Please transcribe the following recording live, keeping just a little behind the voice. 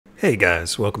Hey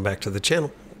guys, welcome back to the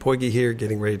channel. Poigi here,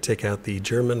 getting ready to take out the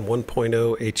German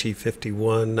 1.0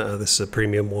 He-51. This is a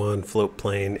premium one, float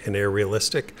plane and air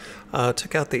realistic.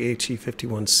 Took out the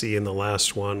He-51C in the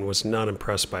last one, was not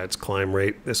impressed by its climb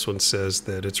rate. This one says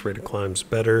that its rate of climb's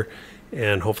better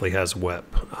and hopefully has WEP.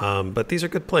 But these are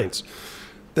good planes.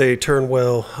 They turn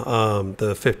well.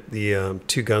 The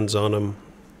two guns on them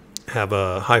have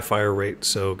a high fire rate,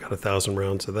 so got 1,000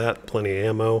 rounds of that, plenty of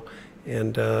ammo.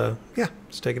 And yeah,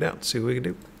 let's take it out, see what we can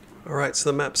do. All right, so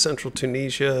the map's central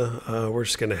Tunisia. We're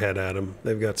just going to head at them.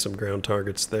 They've got some ground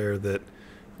targets there that at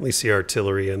least the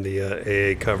artillery and the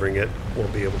AA covering it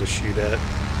won't be able to shoot at.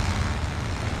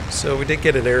 So we did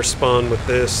get an air spawn with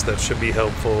this. That should be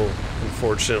helpful.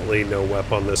 Unfortunately, no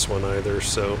WEP on this one either,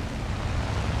 so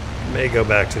may go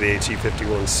back to the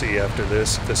He-51C after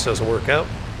this if this doesn't work out.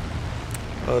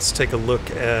 Let's take a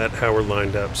look at how we're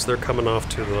lined up. So they're coming off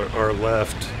to our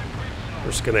left. We're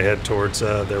just going to head towards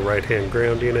their right-hand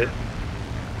ground unit.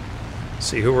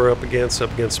 See who we're up against.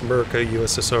 Up against MURICUH,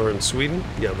 USSR, and Sweden.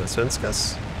 Ja,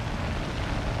 Svenskas.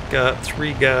 Got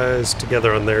 3 guys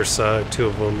together on their side. 2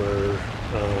 of them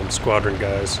are squadron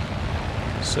guys.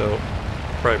 So,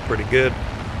 probably pretty good.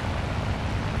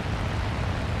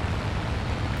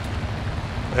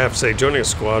 I have to say, joining a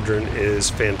squadron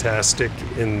is fantastic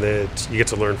in that you get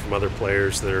to learn from other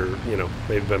players that are,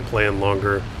 maybe been playing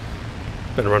longer,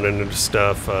 been running into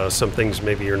stuff. Some things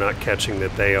maybe you're not catching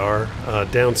that they are.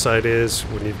 Downside is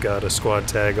when you've got a squad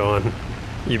tag on,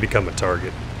 you become a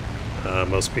target.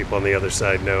 Most people on the other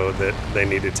side know that they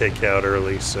need to take you out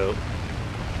early, so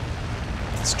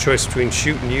it's a choice between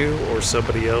shooting you or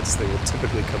somebody else. They will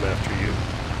typically come after you.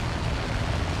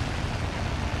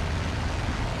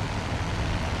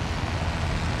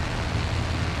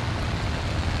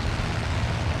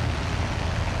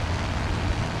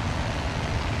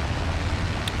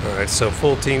 Alright, so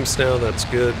full teams now, that's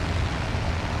good.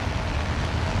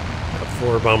 Got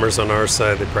 4 bombers on our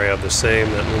side, they probably have the same.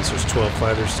 That means there's 12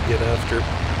 fighters to get after.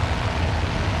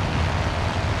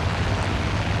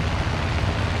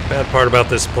 Bad part about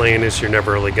this plane is you're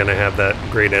never really going to have that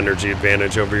great energy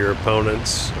advantage over your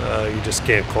opponents. You just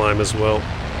can't climb as well.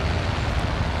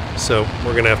 So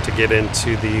we're going to have to get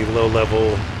into the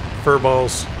low-level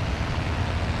furballs.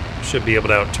 Should be able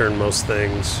to outturn most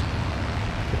things.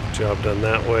 Job done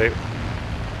that way.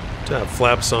 To have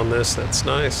flaps on this, that's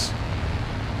nice.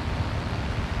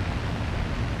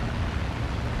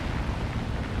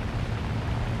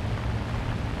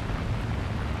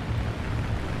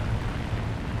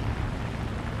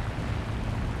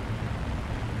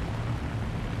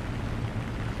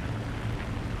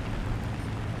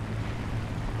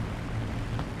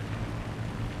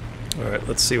 Alright,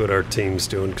 let's see what our team's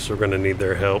doing because we're going to need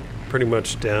their help. Pretty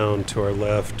much down to our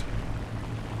left.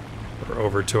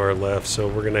 Over to our left, so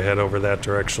we're going to head over that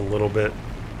direction a little bit.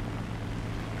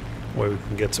 Way we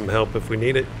can get some help if we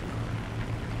need it.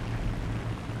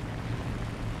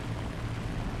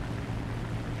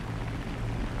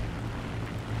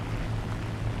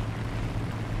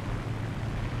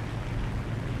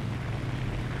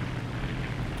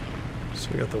 So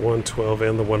we got the 112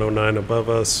 and the 109 above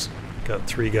us. Got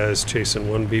 3 guys chasing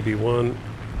 1 BB1.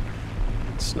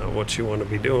 It's not what you want to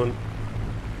be doing.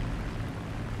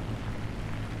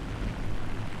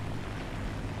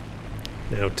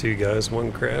 Now 2 guys,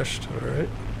 1 crashed. Alright.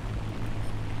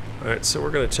 Alright, so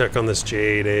we're going to check on this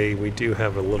J8A. We do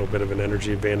have a little bit of an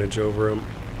energy advantage over him.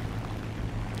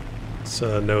 Let's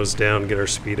nose down, get our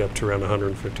speed up to around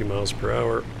 150 miles per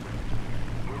hour.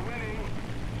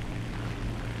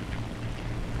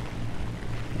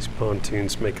 These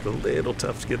pontoons make it a little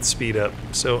tough to get the speed up.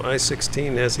 So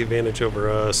I-16 has the advantage over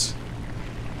us.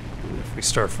 If we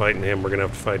start fighting him, we're going to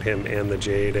have to fight him and the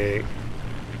J8A.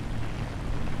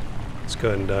 Let's go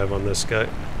ahead and dive on this guy.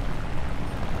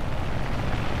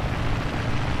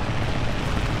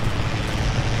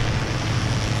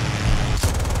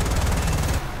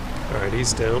 Alright,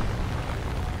 he's down.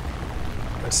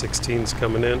 I-16's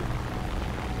coming in.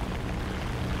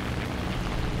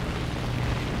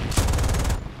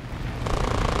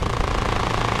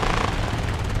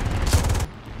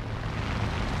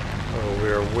 Oh, we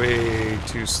are way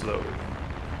too slow.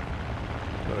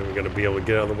 Not even going to be able to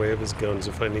get out of the way of his guns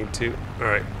if I need to.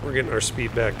 Alright, we're getting our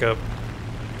speed back up.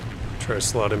 Try to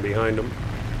slot in behind him.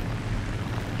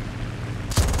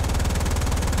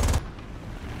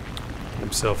 Get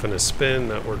himself in a spin,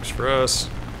 that works for us.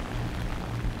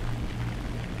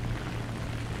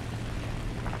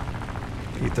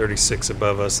 P-36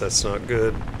 above us, that's not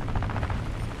good.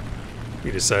 If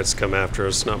he decides to come after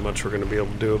us, not much we're going to be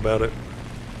able to do about it.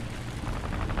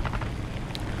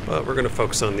 But we're going to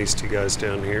focus on these 2 guys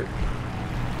down here.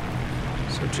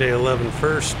 So So J11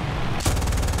 first.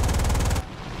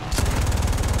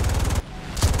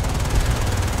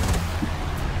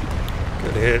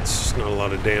 Good hits, not a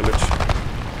lot of damage.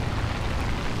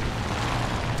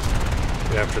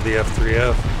 Get after the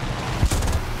F3F.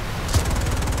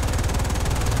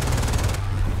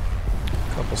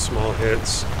 Couple small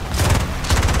hits.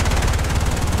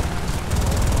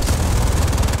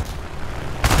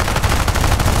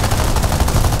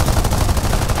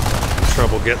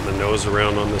 Trouble getting the nose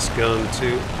around on this gun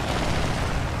too.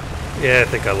 Yeah, I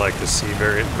think I like the C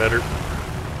variant better,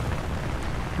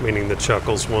 meaning the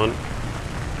Chuckles one.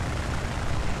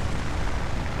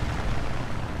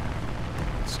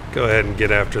 Let's go ahead and get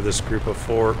after this group of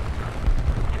 4.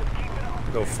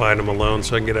 Go fight them alone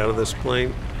so I can get out of this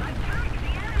plane.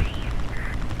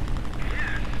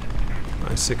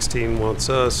 I-16 wants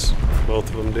us.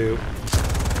 Both of them do.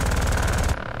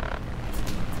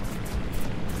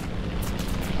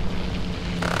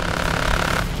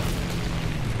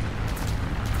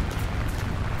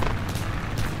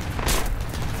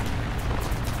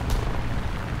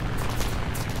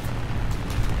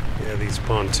 Yeah, these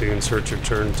pontoons hurt your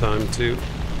turn time too.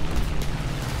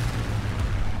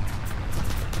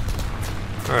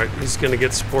 Alright, he's gonna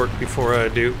get support before I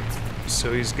do,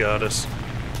 so he's got us.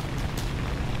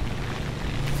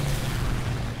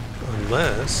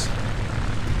 Unless,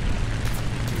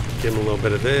 give him a little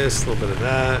bit of this, a little bit of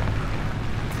that.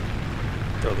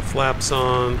 Throw the flaps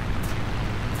on. A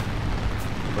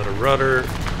little bit of rudder.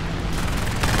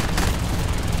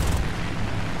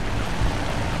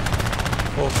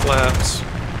 Full flaps.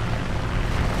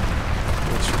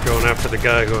 Once you're going after the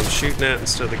guy who I'm shooting at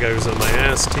instead of the guy who's on my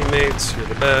ass, teammates, you're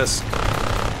the best.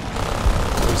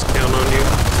 Always count on you.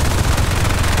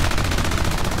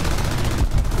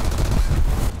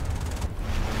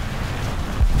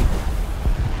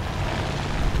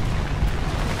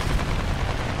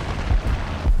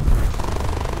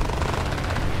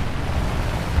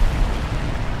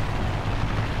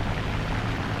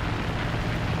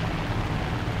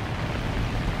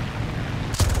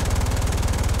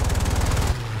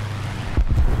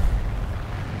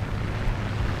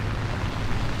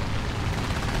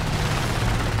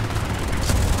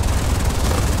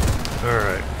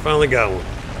 Alright, finally got one.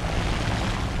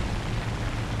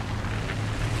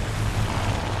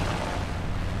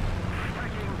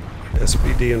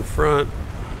 SBD in front.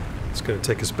 It's going to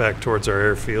take us back towards our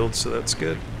airfield, so that's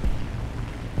good.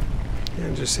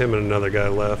 And just him and another guy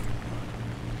left.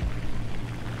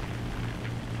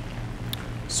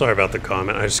 Sorry about the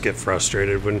comment. I just get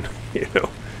frustrated when,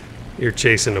 you're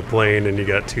chasing a plane and you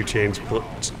got 2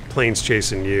 planes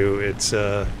chasing you. It's,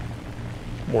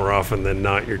 more often than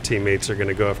not, your teammates are going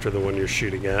to go after the one you're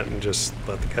shooting at and just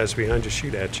let the guys behind you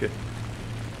shoot at you.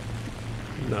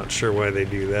 Not sure why they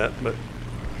do that, but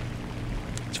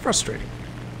it's frustrating.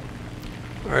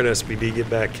 Alright, SBD, get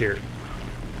back here.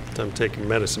 Time taking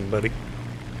medicine, buddy.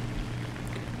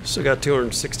 Still got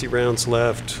 260 rounds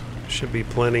left. Should be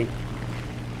plenty.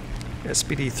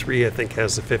 SBD 3, I think,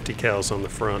 has the 50 cals on the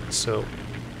front, so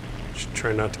should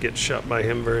try not to get shot by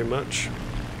him very much.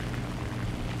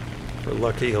 If we're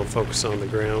lucky, he'll focus on the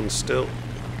ground still.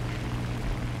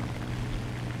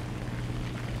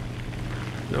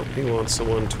 Nope, he wants the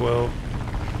 112.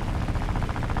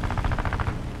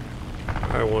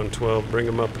 Alright, 112, bring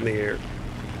him up in the air.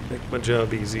 Make my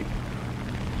job easy.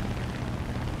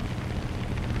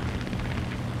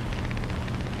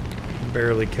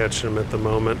 Barely catching him at the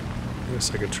moment. I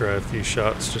guess I could try a few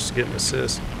shots just to get an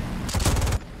assist.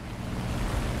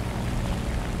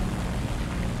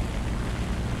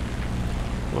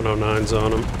 .109's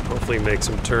on him. Hopefully he makes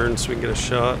him turn so we can get a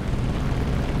shot.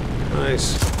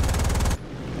 Nice.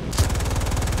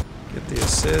 Get the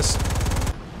assist.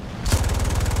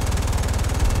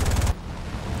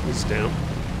 He's down.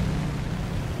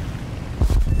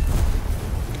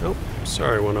 Oh,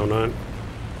 sorry, 109.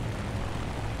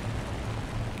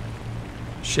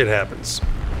 Shit happens.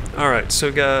 Alright,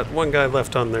 so got one guy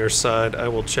left on their side. I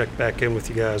will check back in with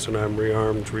you guys when I'm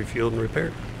rearmed, refueled, and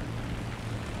repaired.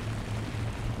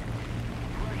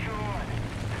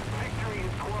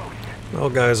 Well,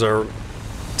 guys, our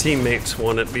teammates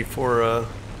won it before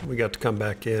we got to come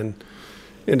back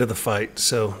into the fight,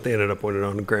 so they ended up winning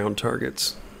on ground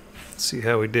targets. Let's see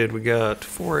how we did. We got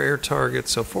 4 air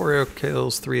targets, so 4 air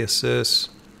kills, 3 assists.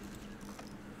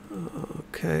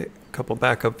 Okay, a couple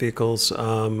backup vehicles.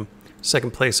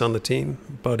 Second place on the team.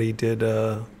 Buddy did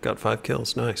got 5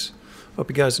 kills. Nice. Hope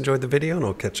you guys enjoyed the video, and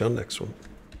I'll catch you on the next one.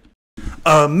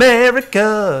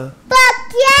 America!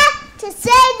 Fuck yeah! To say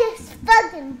this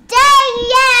fucking day,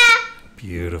 yeah!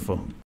 Beautiful.